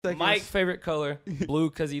Mike's favorite color, blue,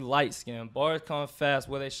 because he light skinned. Bars come fast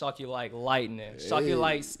where they shock you like lightning. Shock you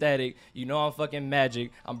like static. You know I'm fucking magic.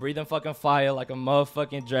 I'm breathing fucking fire like a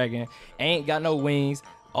motherfucking dragon. Ain't got no wings.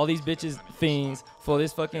 All these bitches fiends for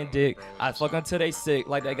this fucking dick. I fuck until they sick.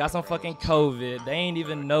 Like they got some fucking COVID. They ain't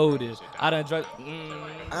even noticed. I done drunk.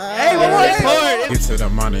 Hey, what? Get to the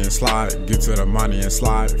money and slide. Get to the money and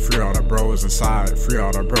slide. Free all the bros inside. Free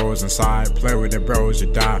all the bros inside. Play with the bros,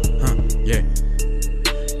 you die. Yeah.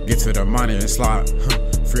 Get to the money and slide.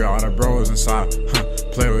 Free all the bros inside.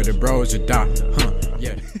 Play with the bros, you die.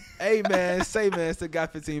 Yeah. Hey, man. Say, man. It's the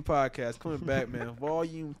Got 15 podcast. Coming back, man.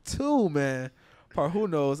 Volume 2, man. Part Who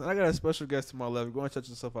Knows. And I got a special guest to my left. Go and check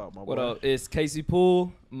yourself out, my boy. What up? It's Casey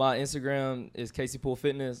Poole. My Instagram is Casey Poole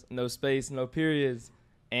Fitness. No space, no periods.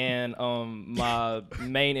 And my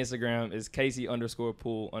main Instagram is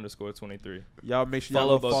Casey_Poole_23. Y'all make sure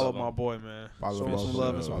y'all follow my boy, man. Follow Show some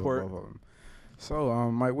love and support. So,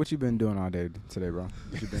 Mike, what you been doing all day today, bro?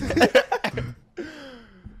 What you been doing?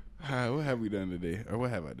 What have we done today? Or what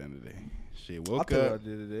have I done today? Shit, woke I up. I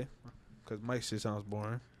did today. Because Mike's shit sounds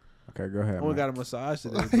boring. Okay, go ahead. I only Mike. got a massage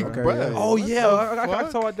today, bro. Okay, yeah. Oh, yeah. I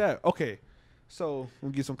can talk about that. Okay. So,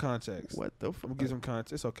 we'll get some context. What the fuck? We'll get some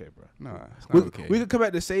context. It's okay, bro. Nah, it's not okay. We could come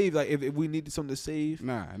back to save, like, if we needed something to save.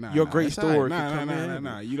 Nah. Your great story Nah, can come in.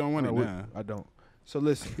 Nah. You don't want it now. I don't. So,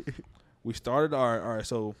 listen. We started all right.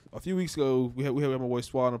 So a few weeks ago, we had my boy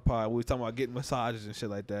Swall on the pod. We was talking about getting massages and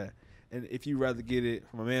shit like that. And if you rather get it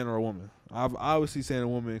from a man or a woman, I'm obviously saying a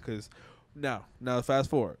woman because now fast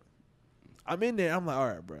forward, I'm in there. I'm like, all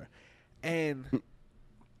right, bro. And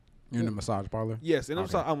you're in the massage parlor. Yes, and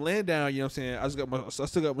I'm laying down. You know what I'm saying? I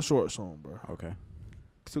still got my shorts on, bro. Okay.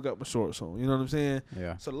 Still got my shorts on. You know what I'm saying?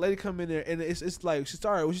 Yeah. So the lady come in there and it's like she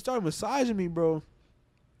started massaging me, bro.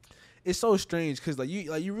 It's so strange because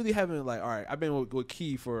you really haven't all right. I've been with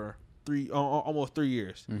Key for almost 3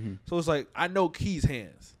 years, so it's like I know Key's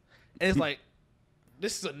hands, and it's like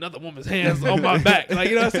this is another woman's hands on my back. Like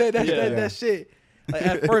you know what I'm saying? That shit. Like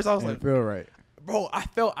at first I was like, feel right, bro. I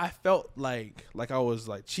felt like I was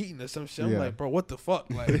like cheating or some shit. I'm like, bro, what the fuck?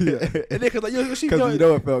 Like, and then because you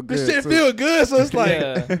know it felt good. This shit feel good, so it's like,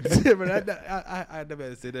 I never had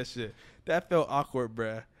to say that shit. That felt awkward,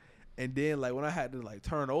 bruh. And then, like, when I had to, like,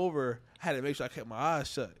 turn over, I had to make sure I kept my eyes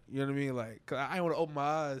shut. You know what I mean? Like, cause I didn't want to open my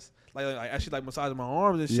eyes. Like actually, like, massaging my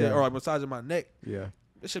arms and shit, or, like, massaging my neck. Yeah.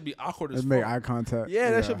 It should be awkward as fuck. Make eye contact.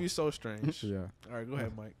 Yeah, that should be so strange. Yeah. All right, go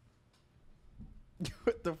ahead, Mike.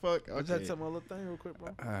 What the fuck? Okay. I just had to tell my little thing real quick,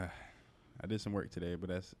 bro. I did some work today, but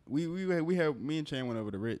that's we have me and Chan went over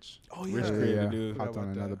to Rich. Oh yeah, Rich created dude. Hopped on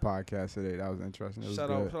another podcast today. That was interesting. Shout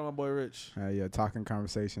out my boy Rich. Yeah, Talking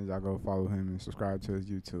Conversations. Y'all go follow him and subscribe to his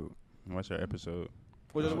YouTube. Watch our episode.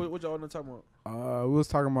 What y'all want to talk about? We was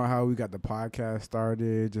talking about how we got the podcast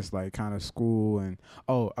started, just like kind of school, and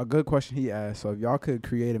a good question he asked. So if y'all could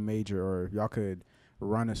create a major, or if y'all could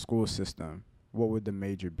run a school system, what would the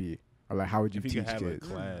major be? Or like how would you teach have kids? A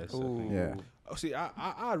class, yeah. Oh, see,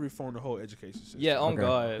 I reform the whole education system. Yeah, on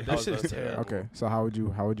God, that shit is terrible. Okay, so how would you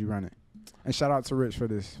run it? And shout out to Rich for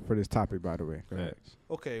this topic, by the way. Go ahead.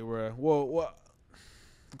 Okay, bro. Well,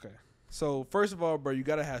 okay. So first of all, bro, you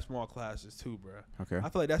gotta have small classes too, bro. Okay. I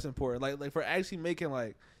feel like that's important. Like for actually making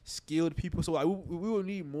like skilled people. So we will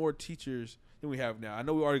need more teachers than we have now. I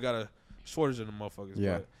know we already got a shortage of the motherfuckers.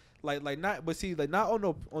 Yeah. But not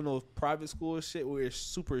on those private school shit where it's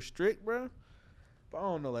super strict, bro. But I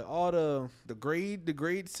don't know, like all the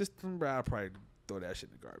grade system, bro. I probably throw that shit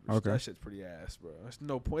in the garbage. Okay. That shit's pretty ass, bro. It's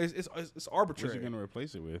no point. It's arbitrary. What you gonna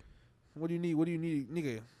replace it with? What do you need,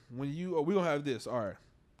 nigga? We gonna have this. All right.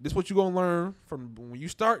 This what you gonna learn from when you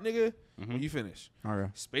start, nigga. When you finish, okay.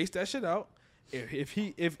 Space that shit out.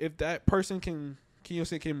 If that person can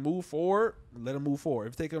move forward, let him move forward.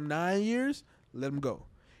 If it take him 9 years, let him go.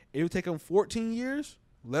 If it take him 14 years,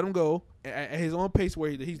 let him go at his own pace where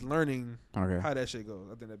he's learning how that shit goes.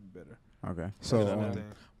 I think that'd be better. Okay. So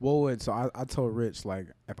I told Rich, like,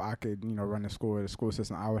 if I could, run the school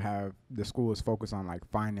system, I would have the schools focus on like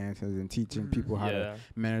finances and teaching people how to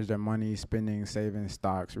manage their money, spending, saving,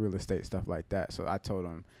 stocks, real estate, stuff like that. So I told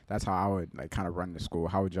him that's how I would like kind of run the school.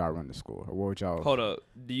 How would y'all run the school? Or what would y'all? Hold up.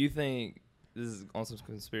 Do you think this is on some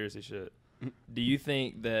conspiracy shit? Do you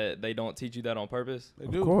think that they don't teach you that on purpose? They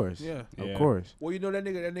do. Of course. Yeah. Of course. Well, that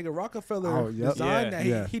nigga Rockefeller designed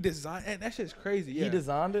that. He designed that shit's crazy. Yeah. He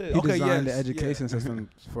designed it? He designed the education system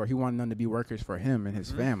he wanted them to be workers for him and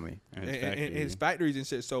his family. And his factories and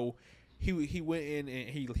shit. So he went in and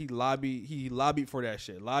he lobbied for that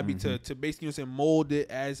shit. Lobbied to basically mold it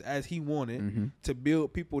as he wanted to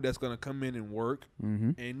build people that's gonna come in and work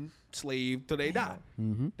and slave till they die.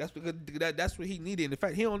 That's because that's what he needed. In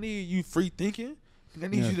fact, he don't need you free thinking. I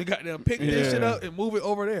need you to goddamn pick this shit up and move it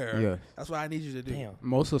over there. Yeah. That's what I need you to do. Damn.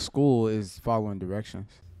 Most of school is following directions.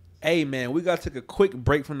 Hey, man, we got to take a quick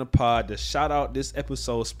break from the pod to shout out this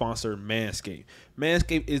episode's sponsor, Manscaped.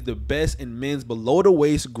 Manscaped is the best in men's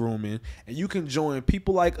below-the-waist grooming, and you can join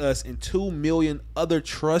people like us and 2 million other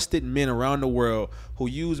trusted men around the world who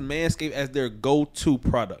use Manscaped as their go-to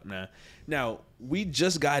product. Now, we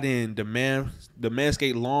just got in the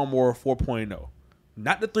Manscaped Lawnmower 4.0.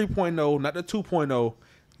 Not the 3.0, not the 2.0.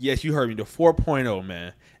 Yes, you heard me, the 4.0,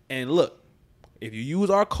 man. And look, if you use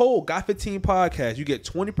our code GOT15podcast, you get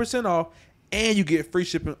 20% off and you get free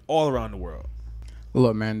shipping all around the world.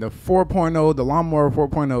 Look, man, the 4.0, the Lawnmower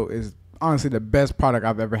 4.0 is honestly the best product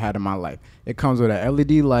I've ever had in my life. It comes with an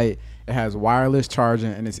LED light, it has wireless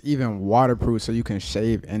charging, and it's even waterproof so you can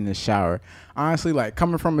shave in the shower. Honestly, like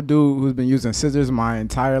coming from a dude who's been using scissors my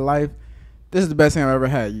entire life, this is the best thing I've ever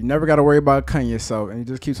had. You never got to worry about cutting yourself, and it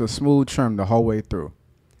just keeps a smooth trim the whole way through.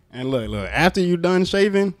 And look, after you done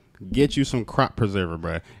shaving, get you some crop preserver,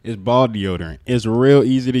 bro. It's ball deodorant. It's real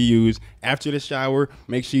easy to use. After the shower,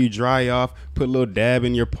 make sure you dry off, put a little dab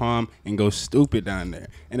in your palm, and go stupid down there.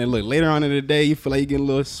 And then look, later on in the day, you feel like you're getting a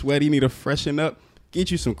little sweaty, you need to freshen up,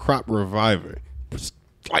 get you some crop reviver.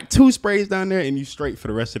 Like 2 sprays down there, and you straight for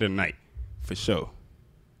the rest of the night. For sure.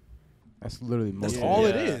 That's literally That's all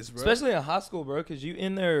it is, bro. Especially in high school, bro, because you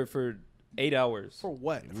in there for 8 hours. For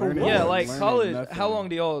what? Yeah, like college. Nothing. How long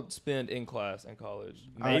do y'all spend in class in college?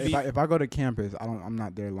 Maybe if I go to campus, I'm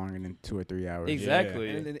not there longer than 2 or 3 hours.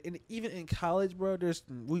 Exactly. Yeah. And even in college, bro,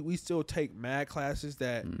 we still take mad classes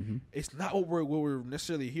that it's not what we're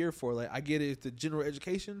necessarily here for. Like I get it, it's the general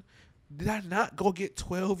education. Did I not go get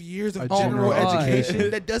 12 years of general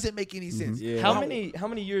education? That doesn't make any sense. Yeah. How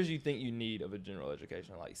many years do you think you need of a general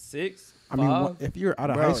education? Like 6? I mean, if you're out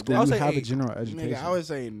of high school, you have a general education. Nigga, I was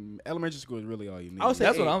saying elementary school is really all you need.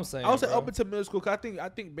 That's what I'm saying. I would say up until middle school. Cause I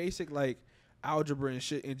think basic like algebra and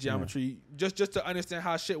shit and geometry, just to understand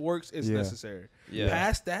how shit works is necessary. Yeah.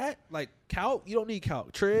 Past that, like calc, you don't need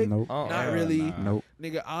calc. Trig, nope. Not really. Nope.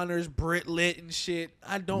 Nigga, honors, Brit Lit and shit.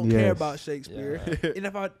 I don't care about Shakespeare. Yeah. and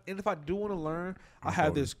if I do want to learn, I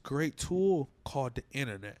have this great tool called the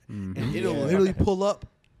internet, and it'll literally pull up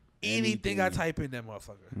anything I type in that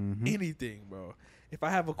motherfucker. Anything, bro. If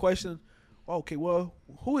I have a question. Okay, well,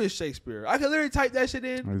 who is Shakespeare? I can literally type that shit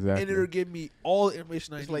in, and it'll give me all the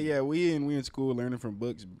information I need. It's like, we in school learning from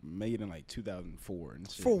books made in like 2004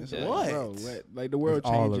 and shit. For what? Bro, like the world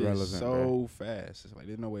changes so fast. It's like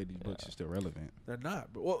there's no way these books are still relevant. They're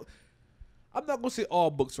not. But well, I'm not gonna say all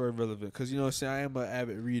books are irrelevant because you know what I'm saying. I am an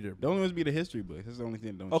avid reader. The only ones be the history books. That's the only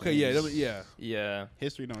thing that don't. Okay, change. Yeah.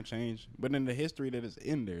 History don't change, but in the history that is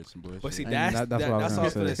in there, it's some bullshit. But see, that's what I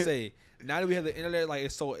was gonna say. Now that we have the internet, like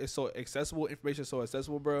it's so accessible, information is so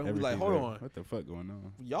accessible, bro. We like, hold on, what the fuck going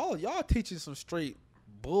on? Y'all teaching some straight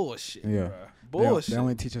bullshit, yeah, bro. Bullshit. They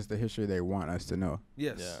only teach us the history they want us to know.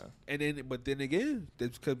 Yes, and then again,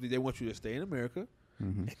 that's because they want you to stay in America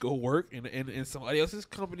and go work in somebody else's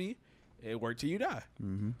company and work till you die.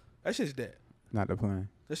 That shit's dead. Not the plan.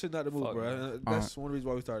 That shit not the move, bro. That's one reason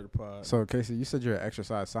why we started the pod. So, Casey, you said you're an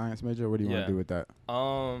exercise science major. What do you want to do with that?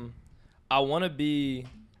 I want to be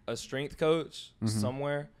a strength coach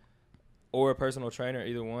somewhere or a personal trainer,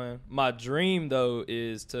 either one. My dream, though,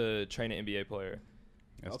 is to train an NBA player.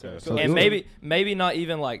 Okay. And maybe not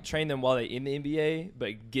even like train them while they in the NBA,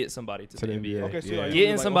 but get somebody to the NBA. Okay, so like,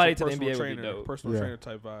 getting somebody to the NBA would be dope. Personal trainer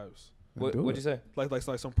type vibes. What'd you say? Like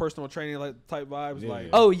some personal training like type vibes,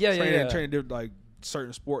 like training like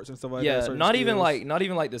certain sports and stuff like that. Yeah, not even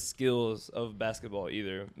like the skills of basketball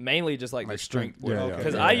either. Mainly just like the strength.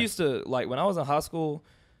 Because I used to like when I was in high school,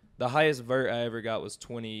 the highest vert I ever got was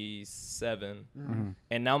 27,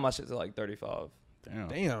 and now my shit's at like 35.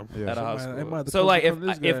 Damn. At a high school. So like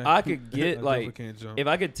if I could get like if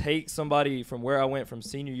I could take somebody from where I went from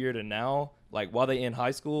senior year to now, like while they in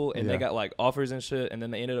high school and they got like offers and shit, and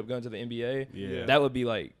then they ended up going to the NBA, that would be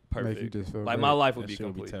like perfect. Like my life would be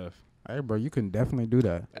complete. Tough. Hey, bro, you can definitely do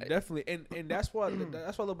that. Definitely, and that's what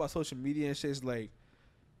I love about social media and shit. Is like,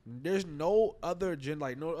 there's no other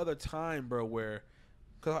no other time, bro. Where,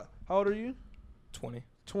 cause how old are you?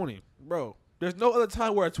 20, bro. There's no other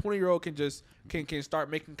time where a 20-year-old can just can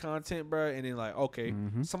start making content, bro, and then like, okay,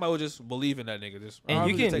 somebody will just believe in that nigga. Just and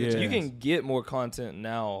you can get more content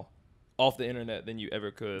now off the internet than you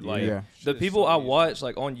ever could. Like the people I watch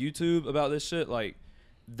like on YouTube about this shit, like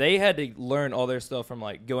they had to learn all their stuff from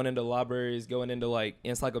like going into libraries, going into like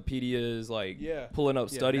encyclopedias, like pulling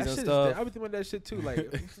up studies and stuff. I be thinking about that shit too.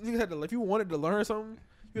 Like you had to, if you wanted to learn something,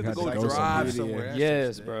 you had to go drive somewhere.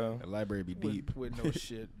 Yes, bro. The library be deep with no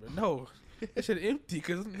shit, but no. That shit empty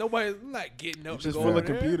because nobody's not getting up. Just to go full over of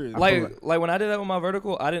there. computers. Like when I did that with my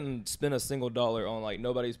vertical, I didn't spend a single dollar on like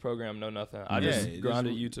nobody's program, no nothing. I just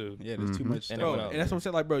grinded YouTube. Yeah, there's too much stuff. Bro, and that's what I'm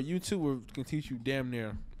saying. Like, bro, YouTube can teach you damn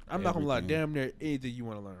near. I'm not gonna lie, damn near anything you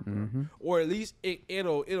want to learn, bro. Or at least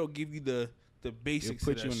it'll give you the basics.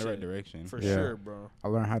 It'll put you in the right direction for sure, bro. I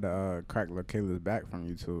learned how to crack LaKayla's back from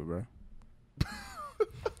YouTube, bro.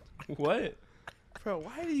 What? Bro,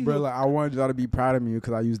 why do you? Bro, like I wanted y'all to be proud of me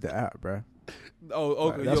because I used the app, bro. Oh,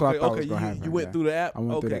 okay. That's what I thought was okay. gonna happen, You went through the app. I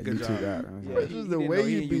went through okay, that good YouTube job. app. Yeah, This is the way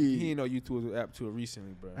you be. He didn't know YouTube was an app till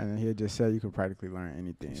recently, bro. And then he had just said you could practically learn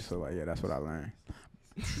anything. So like, yeah, that's what I learned.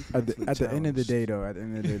 At the end of the day, though, I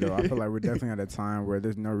feel like we're definitely at a time where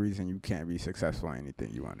there's no reason you can't be successful in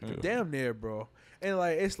anything you want to do. Damn near, bro. And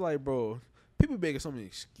like, it's like, bro, people making so many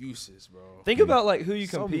excuses, bro. Think about like who you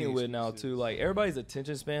So competing many with now excuses. too. Like everybody's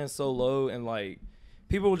attention span is so low, and like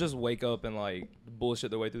people will just wake up and like bullshit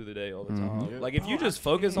their way through the day all the time. Like if you just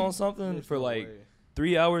focus on something There's for no like way.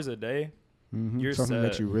 3 hours a day, you're Something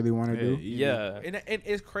set. that you really want to do. Yeah. And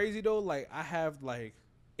it's crazy though. Like I have like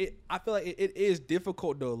it. I feel like it is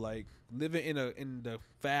difficult though. Like living in the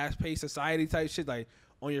fast paced society type shit. Like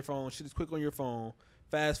on your phone, shit is quick on your phone.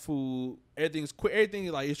 Fast food, everything's quick.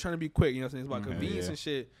 Everything like it's trying to be quick. You know what I'm saying? It's about convenience and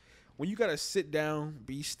shit. When you gotta sit down,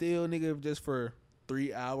 be still, nigga, just for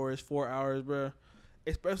 3 hours, 4 hours, bro.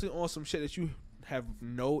 Especially on some shit that you have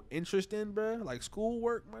no interest in, bro. Like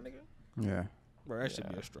schoolwork, my nigga. Yeah. Bro, that should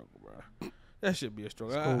be a struggle, bro. That should be a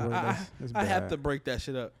struggle. Schoolwork, I that's have bad. to break that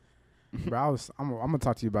shit up. Bro, I'm gonna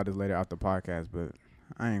talk to you about this later after the podcast, but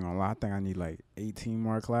I ain't gonna lie. I think I need like 18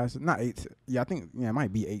 more classes. Not 8. Yeah, I think it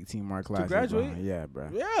might be 18 more classes. graduate? Bro. Yeah, bro.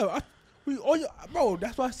 Yeah, bro.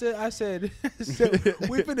 That's why I said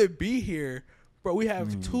we finna be here, bro. We have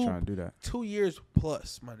trying to do that. 2 years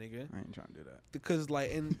plus, my nigga. I ain't trying to do that. Because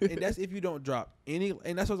like, and that's if you don't drop any.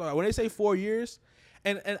 And that's what when they say 4 years.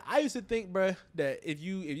 And I used to think, bro, that if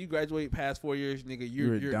you graduate past 4 years, nigga,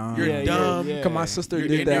 you're dumb. You're dumb. Cause my sister You're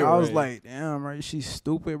did that. ignorant. I was like, damn, right? She's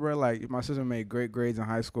stupid, bro. Like my sister made great grades in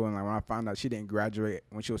high school, and like when I found out she didn't graduate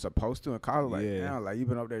when she was supposed to in college, like, damn, like you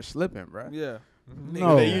been up there slipping, bro. Yeah.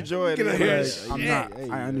 No, you joined Get out here. Like, I'm not. Hey,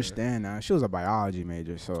 I understand now. She was a biology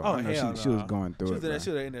major, so I know hell she was no. going through it. She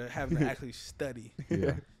was in there having to actually study.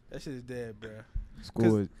 Yeah, That shit is dead, bro.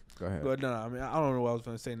 school. Is, go ahead. But no, I mean, I don't know what I was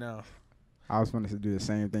gonna say now. I was going to do the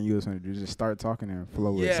same thing you was going to do. Just start talking and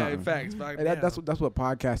flow with Yeah, something. in fact, Hey, that's what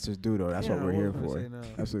podcasters do, though. That's what we're here for. Say now?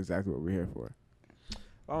 That's exactly what we're here for.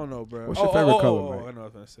 I don't know, bro. What's your favorite color, bro? I know what I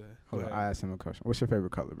was gonna say. Hold on, I asked him a question. What's your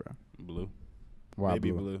favorite color, bro? Blue. Why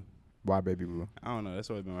Baby blue? blue. Why baby blue? I don't know. That's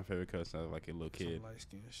always been my favorite color since I was like a little kid. Some light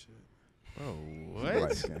skin shit. Bro, Light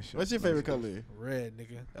what? skin shit. What's your favorite color? Red,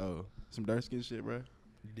 nigga. Oh, some dark skin shit, bro.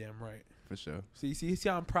 You damn right. For sure. See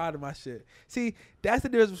how I'm proud of my shit. See, that's the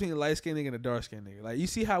difference between a light skinned nigga and a dark skinned nigga. Like you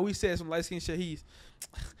see how we said some light skinned shit. He's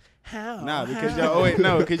how? Nah, because How?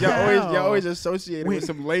 y'all How? always associate it When- with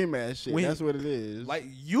some lame ass shit. when- That's what it is. Like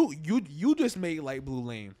you just made light blue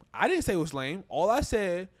lame. I didn't say it was lame. All I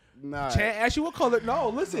said, nah. Chan asked you what color. No,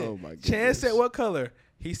 listen. Oh, my Chan goodness. said what color.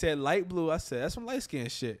 He said light blue. I said that's some light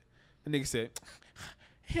skinned shit. The nigga said,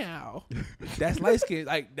 how? That's light skin.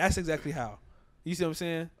 Like that's exactly how. You see what I'm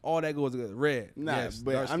saying? All that goes together. Red. Nah, yes,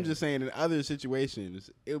 but dark I'm skin. just saying in other situations,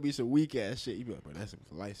 it'll be some weak ass shit. You be like, bro, that's some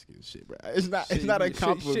light skin shit, bro. It's not Shit, a shit,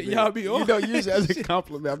 compliment. shit, y'all be on. You don't use it as a Shit.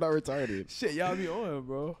 compliment. I'm not retarded. Shit, y'all be on,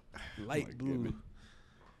 bro. Light my blue. goodness.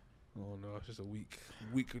 Oh no, it's just a weak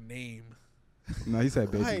name. No, he said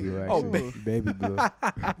baby Right. blue. Oh, Actually. Baby blue.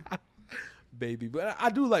 Baby, but I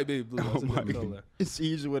do like baby blue. That's Oh a my good color. God. It's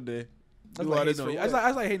easy when they That's do all like this hating for on you. what?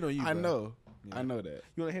 That's like hating on you. I bro. know. Yeah. I know that.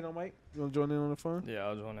 You wanna hate on Mike? You wanna join in on the fun? Yeah,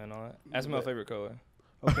 I'll join in on it. Ask me my favorite color.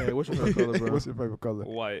 Okay, what's your favorite color, bro? What's your favorite color?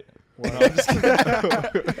 White.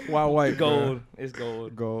 Why white? bro? Gold. It's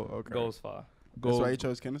gold. Gold. Okay. Gold's fire. That's why you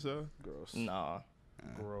chose Kennesaw? Gross. Nah.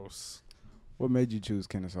 Gross. What made you choose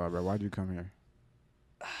Kennesaw, bro? Why'd you come here?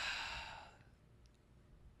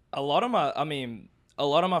 A lot of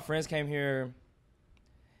my friends came here.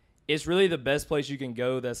 It's really the best place you can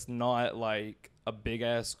go that's not like a big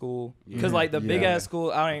ass school. Because like the big ass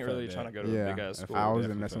school, I ain't really trying to go to a big ass If school. I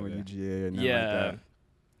wasn't Definitely messing with felt UGA or nothing Yeah. like that.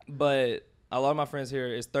 But a lot of my friends here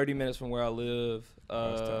is 30 minutes from where I live.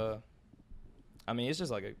 That's tough. I mean, it's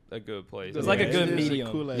just like a good place. Yeah, It's like a good it is a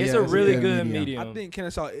medium. cool, It's yeah, a it's a really good good medium. medium. I think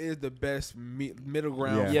Kennesaw is the best middle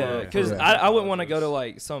ground. Yeah, for- because for- I wouldn't want to go to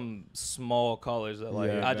like some small college that like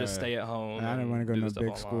Yeah, I just stay at home. And I didn't want to go do to no the stuff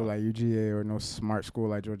big school online. like UGA or no smart school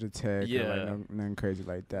like Georgia Tech. Yeah. Or like nothing crazy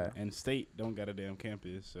like that. And state don't got a damn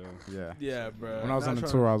campus, so Yeah. Yeah, bro. When I was on the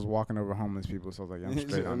tour, I was walking over homeless people, so I was like, yeah, I'm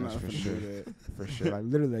straight on I'm this not for finna sure. do that. For sure. Like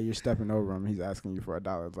literally, you're stepping over him. He's asking you for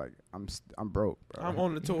 $1. It's like I'm broke, bro. I'm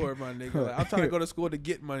on the tour, my nigga. Like, I'm trying to go to school to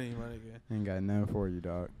get money, my nigga. Ain't got nothing for you,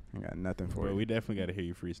 dog. Ain't got nothing for Bro, you. we definitely got to hear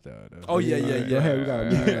you freestyle, though. Oh yeah, yeah, Alright, yeah. go ahead, we got a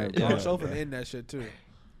minute. Yeah, Bro. I'm sure finna end that shit too.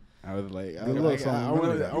 I was like, Good looks on I him.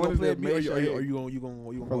 wanted You I You gonna wanted play to a beat or make you sure. gonna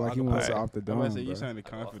Feel go like he acapella? wants it off the I'm dome. about to say you bro. sounded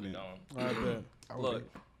I'll walk confident. it down. All right, bet. Look,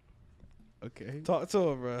 Okay. Talk to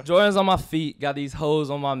him, bro. Jordans on my feet, got these hoes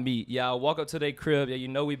on my meat. Yeah, I walk up to their crib. Yeah, you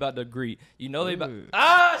know we about to greet. You know they about. Ooh.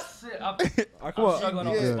 Ah shit! I'm Come on. struggling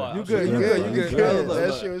on the Yeah, spot. You I'm good? You struggling. good? You You good? good. Look, That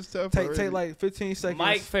look. shit was tough. Take already. like 15 seconds.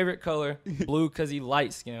 Mike's favorite color, blue, cause he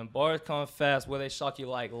light skinned. Bars come fast where they shock you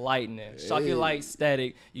like lightning. Shock you like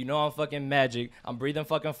static. You know I'm fucking magic. I'm breathing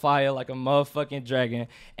fucking fire like a motherfucking dragon.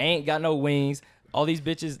 Ain't got no wings. All these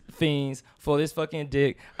bitches fiends for this fucking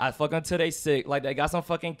dick. I fuck until they sick. Like they got some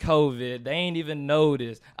fucking COVID. They ain't even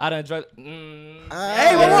noticed. I done drug. Hey,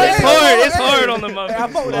 It's hard. It's hard on the I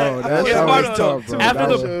motherfucker. fuck with that. Bro, I that fuck with shit that. was Mike tough, joke, bro. too. After That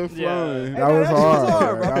the- was- yeah. That was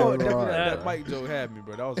hard. Bro. That I was fuck hard. that Mike joke had me,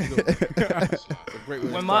 bro. That was good. It's a great way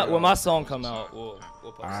to When start my off. song come out, we'll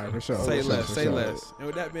post All right, it. for sure. Say for sure, less, for say sure. less. And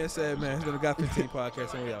with that being said, man, it's been a Got 15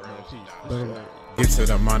 podcast, and we out, man. Peace. Get to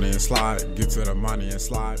the money and slide. Get to the money and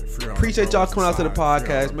slide. Free on the Appreciate y'all bros coming out to the inside.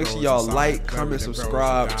 Free on podcast. the Make sure bros y'all inside. like, Play comment, with the bros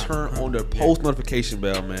subscribe, and die. turn on the Yeah. post notification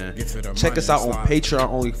bell, man. Get to the Check money us out and on slide. Patreon,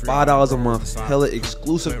 only Free on the $5 a bros month. inside. Hella Play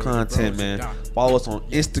exclusive with the bros content, and man. die. Follow us on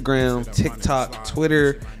Instagram, TikTok,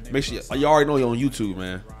 Twitter. Make sure y'all already know you're on YouTube,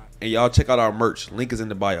 man. And y'all check out our merch. Link is in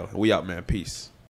the bio. We out, man. Peace.